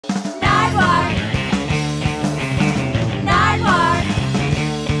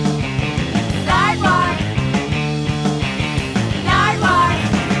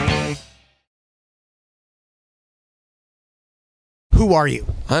Who are you?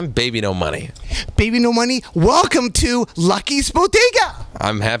 I'm Baby No Money. Baby No Money, welcome to Lucky's Bodega.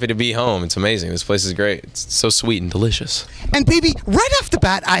 I'm happy to be home. It's amazing. This place is great. It's so sweet and delicious. And baby, right off the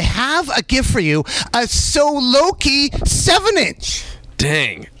bat, I have a gift for you. A So Low-Key 7-inch.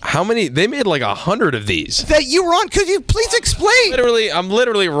 Dang. How many? They made like 100 of these. That you were on. Could you please explain? I'm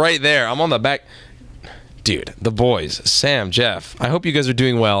literally right there. I'm on the back. Dude, the boys, Sam, Jeff, I hope you guys are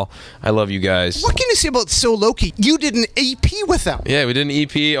doing well. I love you guys. What can you say about So Low-Key? You did an EP with them. Yeah, we did an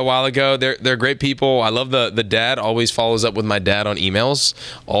EP a while ago. They're great people. I love the dad always follows up with my dad on emails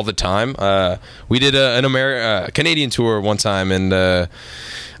all the time. We did an Canadian tour one time, and I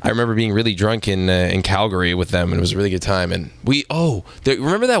remember being really drunk in Calgary with them, and it was a really good time. And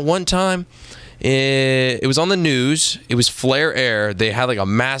remember that one time? It was on the news. It was Flair Air. They had like a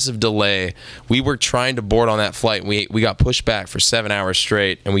massive delay. We were trying to board on that flight. We got pushed back for 7 hours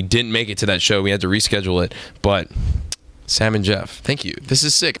straight, and we didn't make it to that show. We had to reschedule it. But Sam and Jeff, thank you. This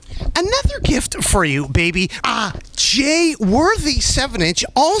is sick. Another gift for you, baby. Jay Worthy 7-inch,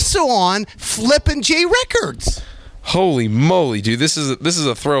 also on Flippin' J Records. Holy moly, dude! This is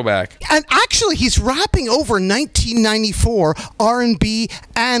a throwback. And actually, he's rapping over 1994 R&B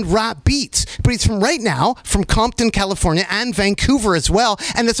and rap beats. But he's from Compton, California, and Vancouver as well.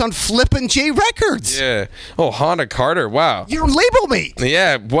 And it's on Flippin' J Records. Yeah. Oh, Honda Carter. Wow. Your label mate.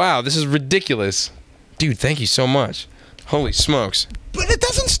 Yeah. Wow. This is ridiculous, dude. Thank you so much. Holy smokes. But it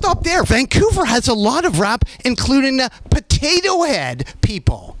doesn't stop there. Vancouver has a lot of rap, including the Potato Head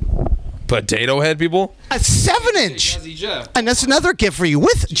people. Potato Head people? A 7-inch. Jazzy Jeff. And that's another gift for you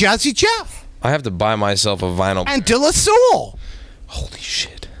with Jazzy Jeff. I have to buy myself a vinyl. And De La Soul. Holy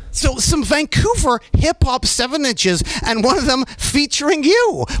shit. So some Vancouver hip-hop 7-inches, and one of them featuring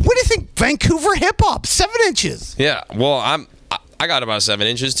you. What do you think, Vancouver hip-hop 7-inches? Yeah, well, I got about 7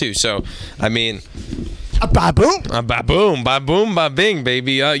 inches too, so, I mean... A ba-boom. A ba-boom, ba-boom, ba-bing,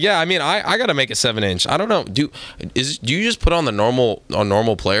 baby. Yeah, I mean, I got to make a 7-inch. I don't know. Do you just put on the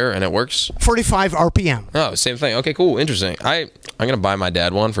normal player and it works? 45 RPM. Oh, same thing. Okay, cool. Interesting. I'm going to buy my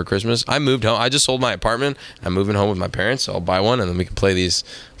dad one for Christmas. I moved home. I just sold my apartment. I'm moving home with my parents, so I'll buy one, and then we can play these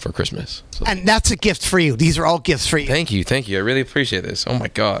for Christmas. So. And that's a gift for you. These are all gifts for you. Thank you. Thank you. I really appreciate this. Oh, my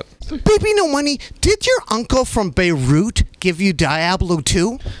God. Baby No Money, did your uncle from Beirut give you Diablo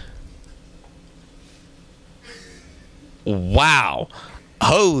 2? Wow.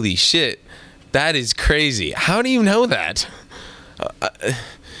 Holy shit. That is crazy. How do you know that?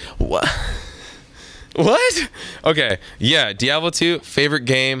 What? Okay. Yeah, Diablo 2, favorite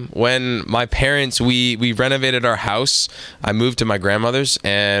game. When my parents, we renovated our house, I moved to my grandmother's,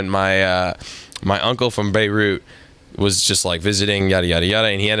 and my uncle from Beirut was just like visiting, yada yada yada,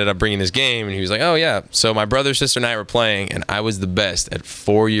 and he ended up bringing this game, and he was like, oh yeah. So my brother, sister, and I were playing, and I was the best at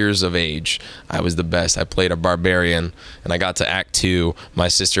 4 years of age. I was the best. I played a barbarian, and I got to Act 2. My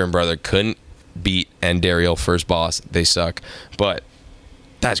sister and brother couldn't beat Andariel, first boss. They suck. But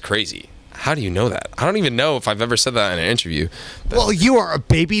that's crazy. How do you know that? I don't even know if I've ever said that in an interview. Well, you are a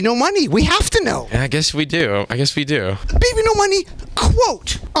Baby No Money. We have to know. Yeah, I guess we do. Baby No Money,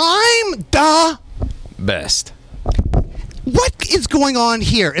 quote, I'm the best. What is going on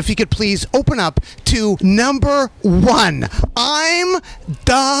here? If you could please open up to number 1. I'm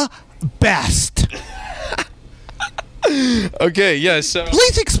the best. Okay, yeah, so...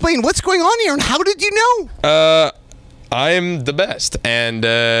 Please explain what's going on here, and how did you know? I'm the best. And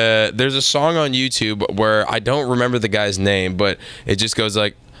there's a song on YouTube where I don't remember the guy's name, but it just goes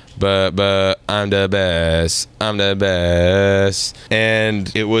like, but I'm the best. I'm the best. And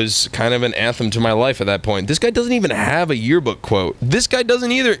it was kind of an anthem to my life at that point. This guy doesn't even have a yearbook quote. This guy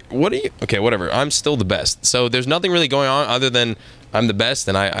doesn't either. What are you? Okay, whatever. I'm still the best. So there's nothing really going on other than I'm the best,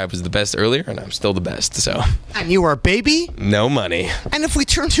 and I was the best earlier, and I'm still the best. So. And you are Baby No Money. And if we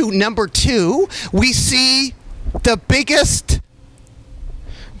turn to number 2, we see the biggest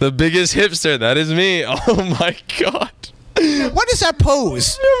hipster. That is me. Oh my God. What is that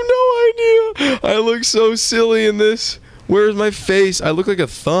pose? I have no idea. I look so silly in this. Where's my face? I look like a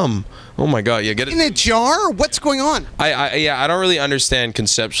thumb. Oh my God. Yeah, get it. In a jar? What's going on? I don't really understand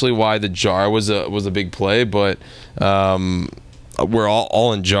conceptually why the jar was a big play, but we're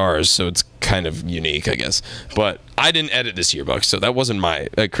all in jars, so it's kind of unique, I guess. But I didn't edit this yearbook, so that wasn't my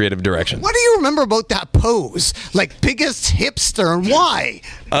creative direction. What do you remember about that pose? Like, biggest hipster, and why?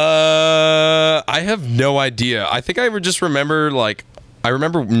 I have no idea. I think I just remember, like, I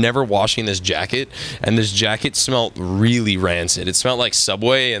remember never washing this jacket, and this jacket smelled really rancid. It smelled like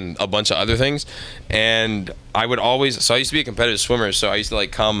Subway and a bunch of other things, and I would always, so I used to be a competitive swimmer, so I used to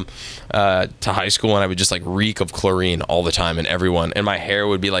like come to high school and I would just like reek of chlorine all the time, and everyone, and my hair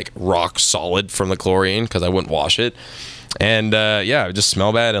would be like rock solid from the chlorine because I wouldn't wash it. And yeah, I would just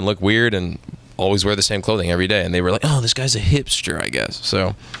smell bad and look weird and always wear the same clothing every day. And they were like, oh, this guy's a hipster, I guess.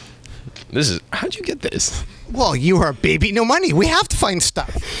 So this is, how'd you get this? Well, you are Baby No Money. We have to find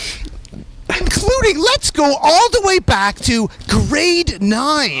stuff. Including, let's go all the way back to grade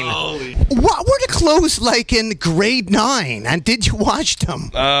 9. What were the clothes like in grade 9? And did you wash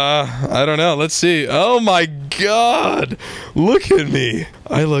them? I don't know. Let's see. Oh my God. Look at me.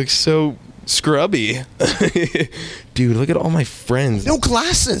 I look so scrubby. Dude, look at all my friends. No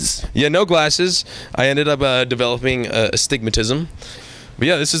glasses. Yeah, no glasses. I ended up developing astigmatism. But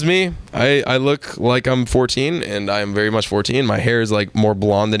yeah, this is me. I look like I'm 14, and I am very much 14. My hair is like more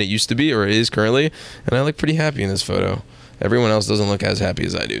blonde than it used to be, or it is currently, and I look pretty happy in this photo. Everyone else doesn't look as happy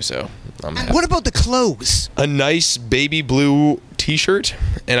as I do, so I'm happy. What about the clothes? A nice baby blue t-shirt,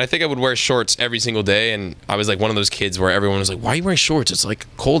 and I think I would wear shorts every single day, and I was like one of those kids where everyone was like, why are you wearing shorts? It's like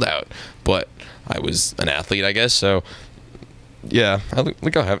cold out. But I was an athlete, I guess, so yeah,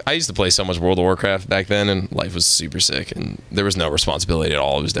 I used to play so much World of Warcraft back then, and life was super sick, and there was no responsibility at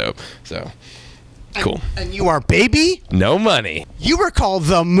all. It was dope. So, cool. And you are Baby No Money. You were called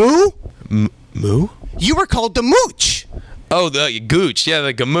the Moo. Moo? You were called the Mooch. Oh, the Gooch. Yeah,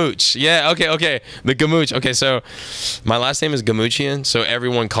 the Gamooch. Yeah, okay. The Gamooch. Okay, so my last name is Gamoochian, so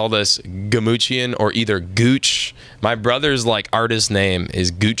everyone called us Gamoochian or either Gooch. My brother's like artist name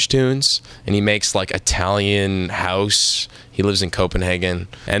is Gooch Tunes, and he makes like Italian house. He lives in Copenhagen.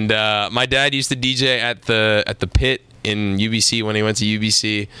 And my dad used to DJ at the pit in UBC when he went to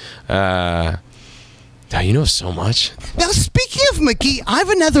UBC. You know so much. Now, speaking of McGee, I have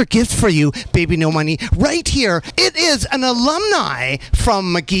another gift for you, Baby No Money, right here. It is an alumni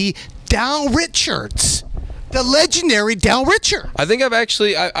from McGee, Dal Richards. The legendary Dal Richards. I think I've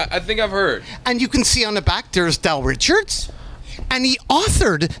actually, I think I've heard. And you can see on the back, there's Dal Richards. And he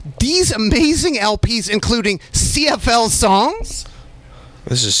authored these amazing LPs, including CFL songs.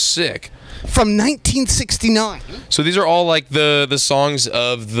 This is sick. From 1969. So these are all like the songs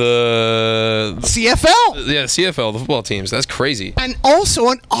of the CFL. Yeah, CFL, the football teams. That's crazy. And also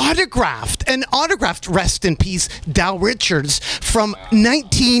an autographed rest in peace, Dal Richards from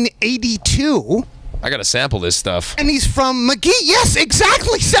 1982. I gotta sample this stuff. And he's from McGee. Yes,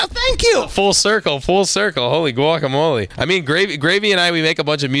 exactly. So thank you. Full circle. Holy guacamole. I mean, Gravy and I, we make a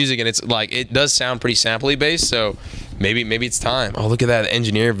bunch of music, and it's like it does sound pretty sampley based. So maybe it's time. Oh, look at that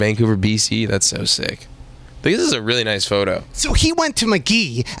engineer, Vancouver, BC. That's so sick. This is a really nice photo. So he went to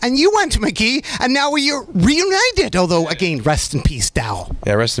McGee, and you went to McGee, and now you're reunited. Although, again, rest in peace, Dal.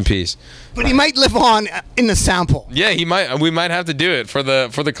 Yeah, rest in peace. But he might live on in the sample. Yeah, he might. We might have to do it for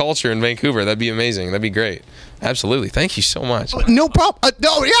the culture in Vancouver. That'd be amazing. That'd be great. Absolutely. Thank you so much. No problem.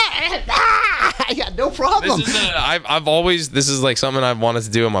 No, yeah, no problem. This is I've always, this is like something I've wanted to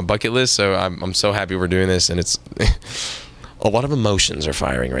do on my bucket list. So I'm so happy we're doing this, and it's. A lot of emotions are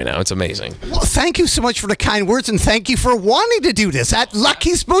firing right now. It's amazing. Well, thank you so much for the kind words, and thank you for wanting to do this at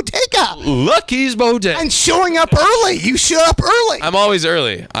Lucky's Bodega. Lucky's Bodega. And showing up early. You show up early. I'm always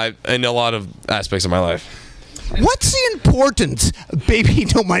early. In a lot of aspects of my life. What's the importance, Baby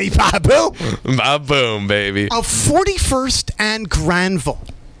No Money, Babu? Ba-boom, baby. Of 41st and Granville.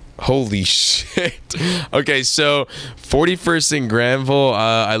 Holy shit. Okay, so 41st in Granville,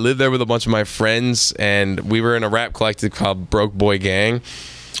 I lived there with a bunch of my friends, and we were in a rap collective called Broke Boy Gang,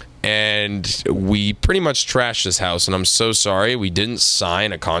 and we pretty much trashed this house, and I'm so sorry. We didn't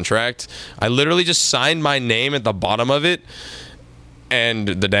sign a contract. I literally just signed my name at the bottom of it, and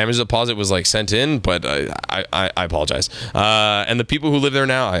the damage deposit was like sent in, but I apologize. And the people who live there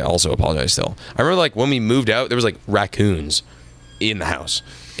now, I also apologize still. I remember like when we moved out, there was like raccoons in the house.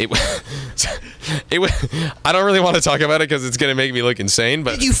 I don't really want to talk about it because it's gonna make me look insane.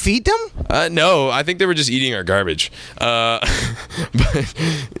 But did you feed them? No, I think they were just eating our garbage. But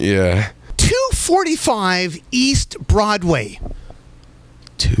yeah. 245 East Broadway.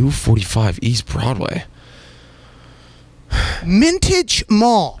 245 East Broadway. Mintage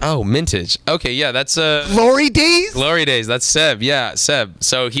Mall. Oh, Mintage. Okay, yeah, that's Glory Days. Glory Days. That's Seb. Yeah, Seb.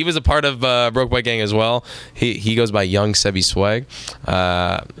 So he was a part of Broke Boy Gang as well. He goes by Young Sebby Swag.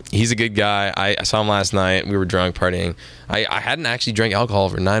 He's a good guy. I saw him last night. We were drunk partying. I hadn't actually drank alcohol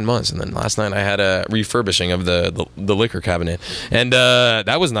for 9 months, and then last night I had a refurbishing of the liquor cabinet, and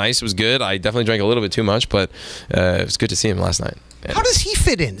that was nice. It was good. I definitely drank a little bit too much, but it was good to see him last night. And how does he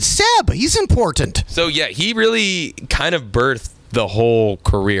fit in? Seb, he's important. So yeah, he really kind of birthed the whole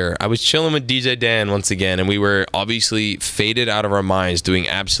career. I was chilling with DJ Dan once again, and we were obviously faded out of our minds, doing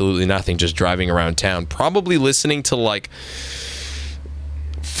absolutely nothing, just driving around town, probably listening to like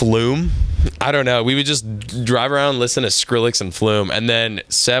Flume. I don't know. We would just drive around, listen to Skrillex and Flume, and then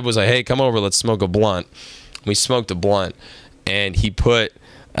Seb was like, "Hey, come over, let's smoke a blunt." We smoked a blunt, and he put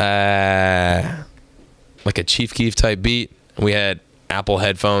like a Chief Keef type beat. We had Apple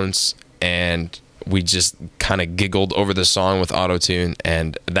headphones, and we just kind of giggled over the song with auto-tune,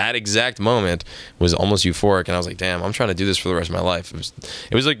 and that exact moment was almost euphoric, and I was like, damn, I'm trying to do this for the rest of my life.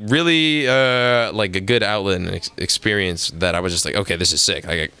 It was like really like a good outlet and experience that I was just like, okay, this is sick.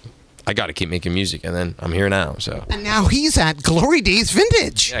 I got to keep making music, and then I'm here now. So. And now he's at Glory Days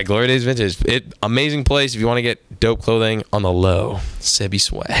Vintage. Yeah, Glory Days Vintage. Amazing place if you want to get dope clothing on the low. Sebi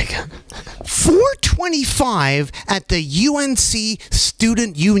swag. 425 at the UNC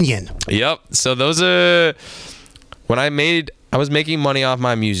Student Union. Yep. So those are when I was making money off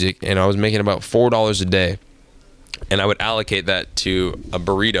my music, and I was making about $4 a day. And I would allocate that to a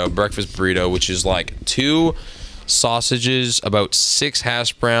burrito, breakfast burrito, which is like 2 sausages, about 6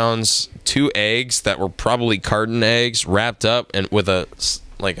 hash browns, 2 eggs that were probably carton eggs wrapped up and with a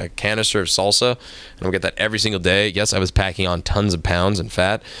canister of salsa, and I'll get that every single day. Yes, I was packing on tons of pounds and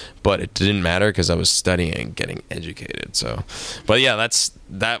fat, but it didn't matter because I was studying and getting educated. So, but yeah,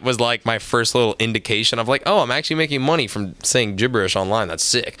 that was like my first little indication of like, oh, I'm actually making money from saying gibberish online. That's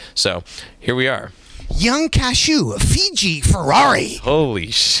sick. So here we are. Young Cashew, Fiji Ferrari.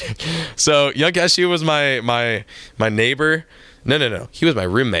 Holy shit. So Young Cashew was my neighbor. No. He was my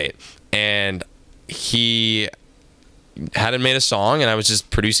roommate, and he hadn't made a song, and I was just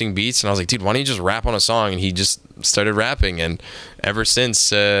producing beats, and I was like, dude, why don't you just rap on a song? And he just started rapping, and ever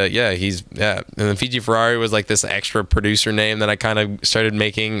since, and then Fiji Ferrari was like this extra producer name that I kind of started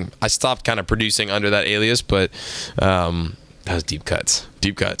making. I stopped kind of producing under that alias, but that was deep cuts.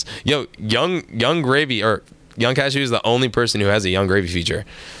 Yo, Young Gravy, or Young Cashew is the only person who has a Young Gravy feature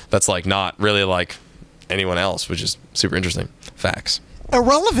that's like not really like anyone else, which is super interesting. Facts.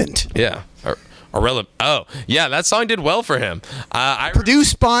 Irrelevant. Yeah. Irrelevant. Oh, yeah, that song did well for him.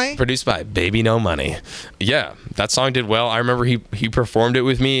 Produced by Baby No Money. Yeah, that song did well. I remember he performed it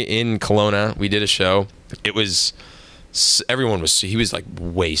with me in Kelowna. We did a show. It was he was like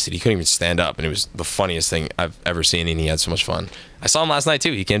wasted. He couldn't even stand up, and it was the funniest thing I've ever seen, and he had so much fun. I saw him last night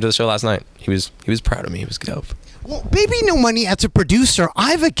too. He came to the show last night. He was proud of me. He was dope. Well, Baby No Money, as a producer, I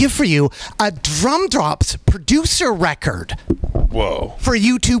have a gift for you, a Drum Drops producer record. Whoa. For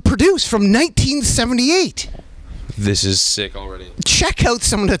you to produce from 1978. This is sick already. Check out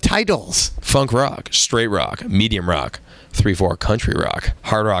some of the titles. Funk rock, straight rock, medium rock, 3/4 country rock,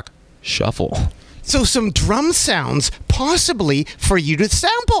 hard rock, shuffle. So some drum sounds possibly for you to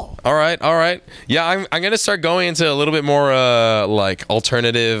sample. All right. Yeah, I'm going to start going into a little bit more like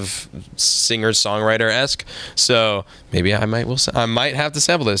alternative singer-songwriter-esque. So maybe I might have to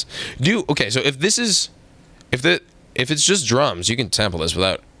sample this. Okay, so if it's just drums, you can sample this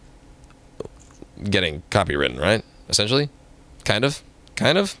without getting copywritten, right? Essentially? Kind of?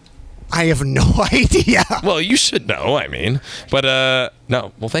 I have no idea. Well, you should know, I mean. But,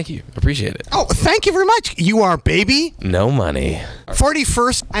 no. Well, thank you. Appreciate it. Oh, thank you very much. You are Baby No Money.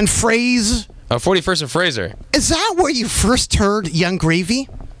 41st and Phrase. 41st and Fraser. Is that where you first heard Young Gravy?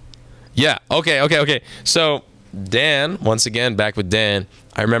 Yeah. Okay. So, Dan, once again, back with Dan,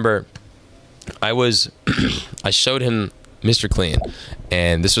 I remember I showed him Mr. Clean,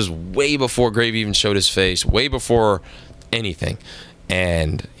 and this was way before Gravy even showed his face, way before anything.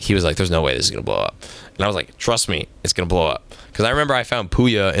 And he was like, there's no way this is going to blow up. And I was like, trust me, it's going to blow up. Because I remember I found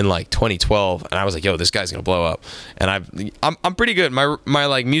Puya in like 2012, and I was like, yo, this guy's going to blow up. And I'm pretty good. My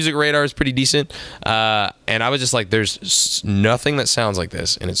like music radar is pretty decent. And I was just like, there's nothing that sounds like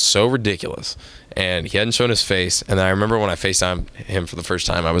this, and it's so ridiculous. And he hadn't shown his face. And then I remember when I FaceTimed him for the first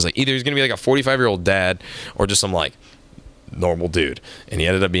time, I was like, either he's going to be like a 45-year-old dad or just some like normal dude. And he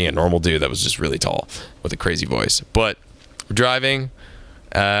ended up being a normal dude that was just really tall with a crazy voice. But we're driving.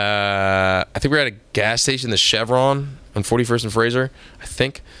 I think we're at a gas station, the Chevron on 41st and Fraser, I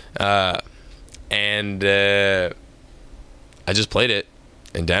think. And I just played it,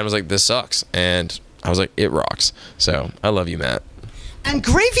 and Dan was like, this sucks. And I was like, it rocks. So I love you, Matt. And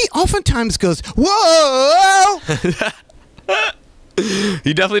Gravy oftentimes goes, whoa!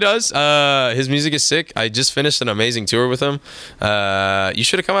 He definitely does. His music is sick. I just finished an amazing tour with him. You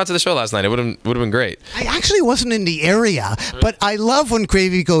should have come out to the show last night. It would have been great. I actually wasn't in the area, but I love when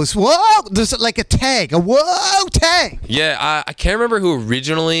Gravy goes, whoa! There's like a tag, a whoa tag. Yeah, I can't remember who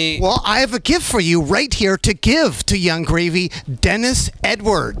originally... Well, I have a gift for you right here to give to Young Gravy, Dennis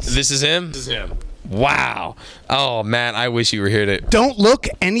Edwards. This is him? This is him. Wow. Oh, man, I wish you were here to... Don't look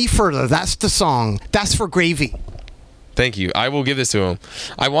any further. That's the song. That's for Gravy. Thank you. I will give this to him.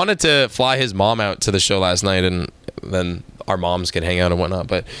 I wanted to fly his mom out to the show last night, and then our moms could hang out and whatnot.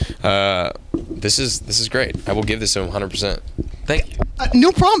 But this is great. I will give this to him 100%. Thank you.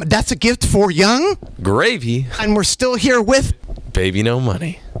 No problem. That's a gift for Young. Gravy. And we're still here with Baby No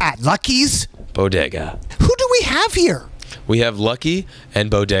Money. at Lucky's Bodega. Who do we have here? We have Lucky and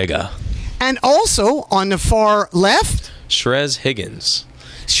Bodega. And also on the far left, Shrez Higgins.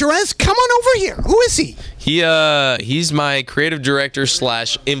 Sherez, come on over here. Who is he? He's my creative director /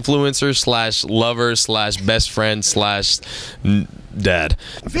 influencer / lover / best friend / dad.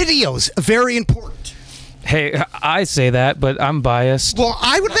 Videos, very important. Hey, I say that, but I'm biased. Well,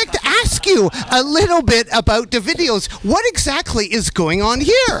 I would like to ask you a little bit about the videos. What exactly is going on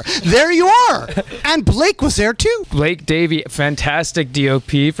here? There you are. And Blake was there too. Blake Davey, fantastic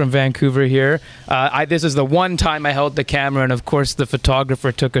DOP from Vancouver here. This is the one time I held the camera, and of course the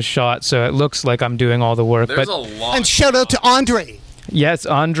photographer took a shot, so it looks like I'm doing all the work. There's a lot. And shout out to Andre. Yes,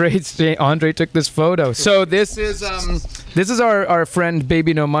 Andre took this photo. So this is our friend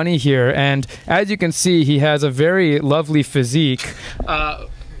Baby No Money here, and as you can see, he has a very lovely physique.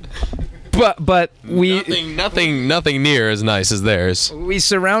 But nothing near as nice as theirs. We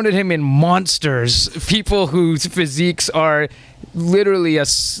surrounded him in monsters, people whose physiques are literally a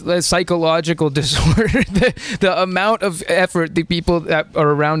psychological disorder. The amount of effort the people that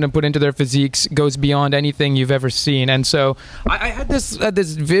are around him put into their physiques goes beyond anything you've ever seen. And so I had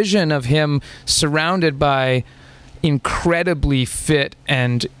this vision of him surrounded by incredibly fit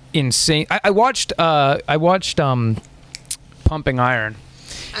and insane. I watched Pumping Iron.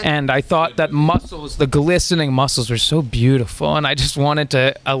 And I thought that the glistening muscles were so beautiful, and I just wanted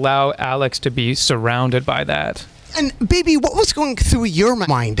to allow Alex to be surrounded by that. And baby, what was going through your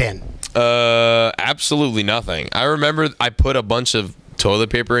mind then? Absolutely nothing. I remember I put a bunch of toilet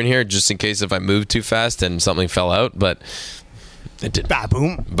paper in here just in case if I moved too fast and something fell out, but it did.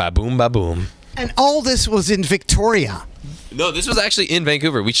 Ba-boom. Ba-boom, ba-boom. And all this was in Victoria. No, this was actually in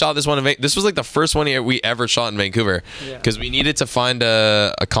Vancouver. We shot this one in this was like the first one we ever shot in Vancouver because we needed to find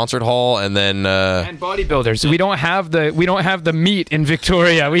a concert hall and then and bodybuilders. We don't have the meat in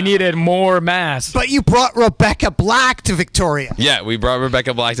Victoria. We needed more mass. But you brought Rebecca Black to Victoria. Yeah, we brought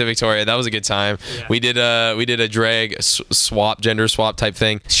Rebecca Black to Victoria. That was a good time. Yeah. We did a drag gender swap type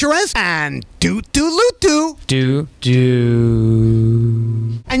thing. Sherez and Doot Doot Do.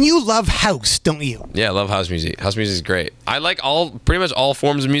 And you love house, don't you? Yeah, I love house music. House music is great. I like pretty much all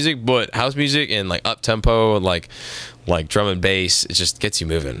forms of music, but house music and like up tempo and like drum and bass, it just gets you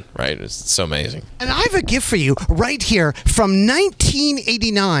moving, right? It's so amazing. And I have a gift for you right here from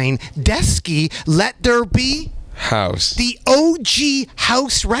 1989, Desky, Let There Be House. The OG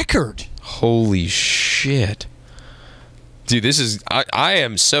house record. Holy shit. Dude, I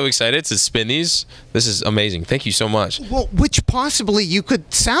am so excited to spin these. This is amazing. Thank you so much. Well, which possibly you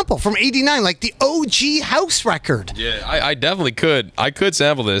could sample from 89, like the OG house record. Yeah, I definitely could. I could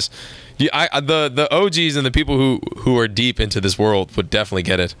sample this. Yeah, the OGs and the people who are deep into this world would definitely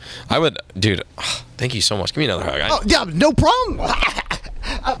get it. I would, dude. Thank you so much. Give me another hug. Oh, yeah, no problem.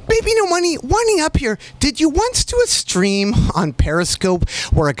 Baby No Money, winding up here, did you once do a stream on Periscope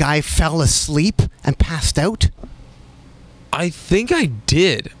where a guy fell asleep and passed out? I think I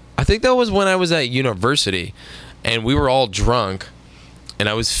did. I think that was when I was at university and we were all drunk and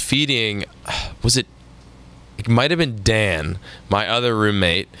I was feeding, it might have been Dan, my other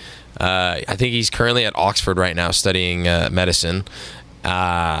roommate. I think he's currently at Oxford right now studying medicine.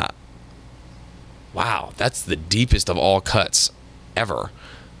 Wow, that's the deepest of all cuts ever.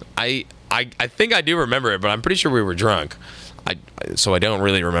 I think I do remember it, but I'm pretty sure we were drunk. So I don't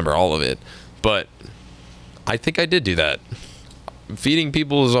really remember all of it. But I think I did do that. Feeding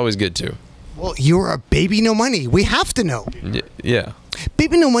people is always good too. Well, you're a Baby No Money. We have to know. Yeah.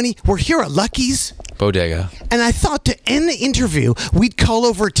 Baby No Money, we're here at Lucky's Bodega. And I thought to end the interview, we'd call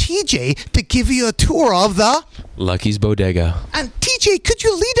over TJ to give you a tour of the Lucky's Bodega. And TJ, could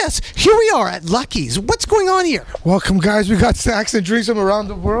you lead us? Here we are at Lucky's. What's going on here? Welcome, guys. We got snacks and drinks from around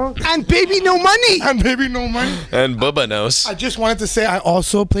the world. And Baby No Money. And Baby No Money. And Bubba knows. I just wanted to say I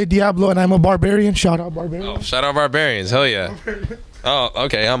also play Diablo and I'm a barbarian. Shout out barbarian. Oh, shout out barbarians. Hell yeah. Oh,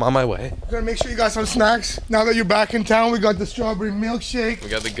 okay. I'm on my way. We're gonna make sure you got some snacks. Now that you're back in town, we got the strawberry milkshake. We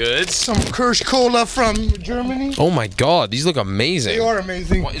got the goods. Some Kirsch Cola from Germany. Oh my God, these look amazing. They are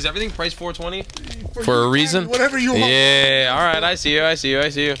amazing. Is everything priced $4.20 for a reason? Whatever you want. Yeah. All right. I see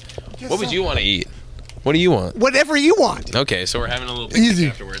you. What would you want to eat? What do you want? Whatever you want. Okay, so we're having a little picnic Easy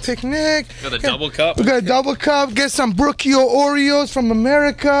afterwards. Picnic. Got a double cup. We got a double cup. Get some Brookio Oreos from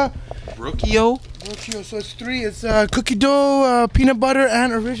America. Brookio? Brookio, so it's 3. It's cookie dough, peanut butter,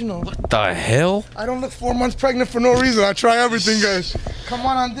 and original. What the hell? I don't look 4 months pregnant for no reason. I try everything, guys. Come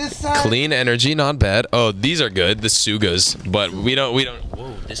on this side. Clean energy, not bad. Oh, these are good. The Sugas, but we don't.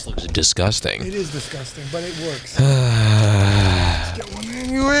 Whoa, This looks disgusting. It is disgusting, but it works. Let's get one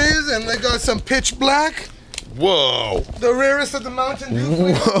anyways, and they got some pitch black. Whoa. The rarest of the Mountain Dew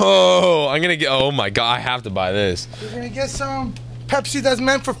flavor. Whoa. I'm going to get, oh my God, I have to buy this. We're going to get some Pepsi that's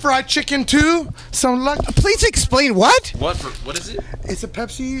meant for fried chicken too. Some luck. Please explain what? What is it? It's a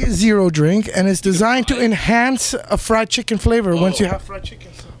Pepsi Zero drink, and it's designed to enhance a fried chicken flavor once you have fried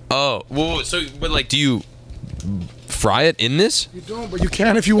chicken. So. Oh, well, so, but like, do you fry it in this? You don't, but you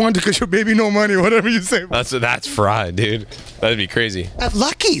can if you want to, because your baby no money, whatever you say. That's fried, dude. That'd be crazy. At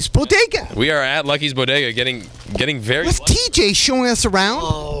Lucky's Bodega. We are at Lucky's Bodega getting very. What's TJ showing us around?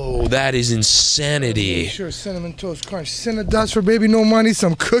 Oh, that is insanity. Sure, cinnamon toast crunch, Cinnadust for baby no money,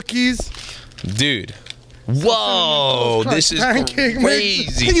 some cookies. Dude. Whoa, this is Pancake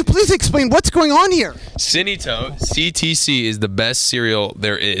crazy. Can you please explain what's going on here? Cinito, CTC is the best cereal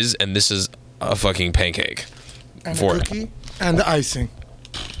there is, and this is a fucking pancake. And for the cookie and the icing.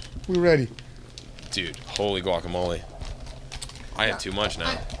 We're ready. Dude, holy guacamole. I had too much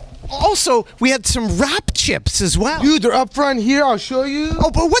now. Also, we had some wrap chips as well. Dude, they're up front here. I'll show you. Oh,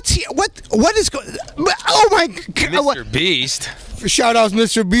 but what's here? What is going? Oh my God! Mr. Beast. Shout outs,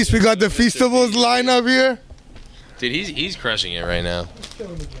 Mr. Beast. We got the Feastables line up here. Dude, he's crushing it right now.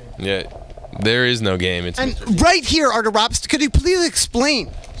 Yeah, there is no game. It's And Mr. Beast. right here are the wraps. Could you please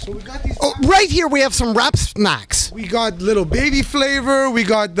explain? So we got these. Oh, right here we have some wrap snacks. We got little baby flavor. We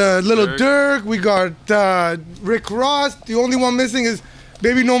got the little Dirk. We got Rick Ross. The only one missing is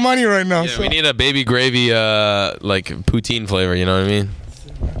baby no money right now. Yeah, so we need a baby gravy, like poutine flavor. You know what I mean?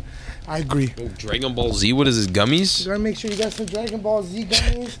 I agree. Oh, Dragon Ball Z. What is this? Gummies? You gotta make sure you got some Dragon Ball Z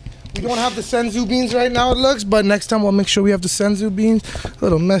gummies. We don't have the senzu beans right now, it looks, but next time we'll make sure we have the senzu beans. A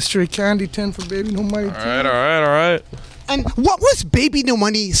little mystery candy tin for baby no money. All right. And what was Baby No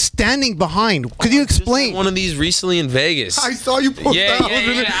Money standing behind? Could you explain? One of these recently in Vegas. I saw you post Yeah, that.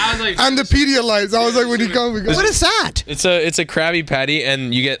 I was like, and the Pedialytes. I was like, when you come, we go. What is that? It's a Krabby Patty,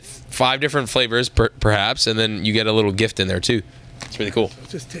 and you get 5 different flavors, perhaps, and then you get a little gift in there too. It's really cool.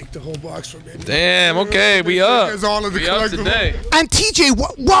 Just take the whole box for baby. Damn. Okay, we up. There's all of the We up collectibles. today. And TJ,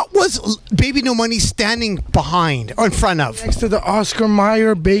 what was Baby No Money standing behind or in front of? Next to the Oscar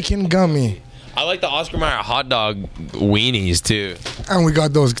Mayer bacon gummy. I like the Oscar Mayer hot dog weenies too. And we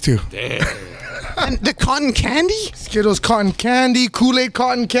got those too. Damn. And the cotton candy? Skittles cotton candy, Kool-Aid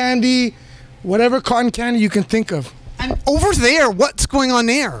cotton candy, whatever cotton candy you can think of. And over there, what's going on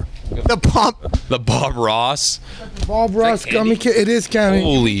there? The Bob Ross. Bob Ross candy? gummy kit. It is candy.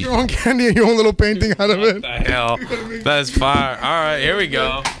 Holy- You make your own candy and your own little painting out of What it. the hell? That's fire. All right, here we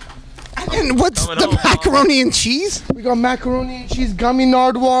go. and what's Coming the home, macaroni and cheese? We got macaroni and cheese gummy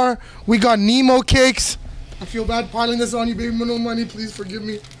Nardwuar. We got Nemo cakes. I feel bad piling this on you, baby. No money. Please forgive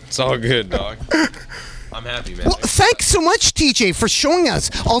me. It's all good, dog. I'm happy, man. Well, thanks so much, TJ, for showing us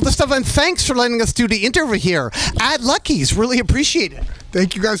all the stuff, and thanks for letting us do the interview here at Lucky's. Really appreciate it.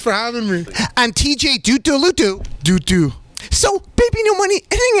 Thank you guys for having me. And TJ, do. Do. So, Baby No Money,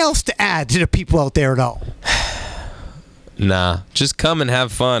 anything else to add to the people out there, though? Nah, just come and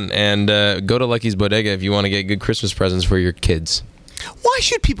have fun, and go to Lucky's Bodega if you want to get good Christmas presents for your kids. Why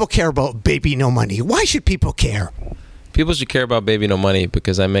should people care about Baby No Money? Why should people care? People should care about Baby No Money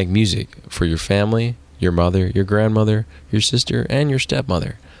because I make music for your family, your mother, your grandmother, your sister, and your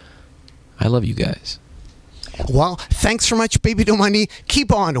stepmother. I love you guys. Well, thanks so much, Baby No Money.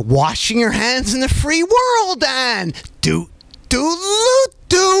 Keep on washing your hands in the free world, and do. Do.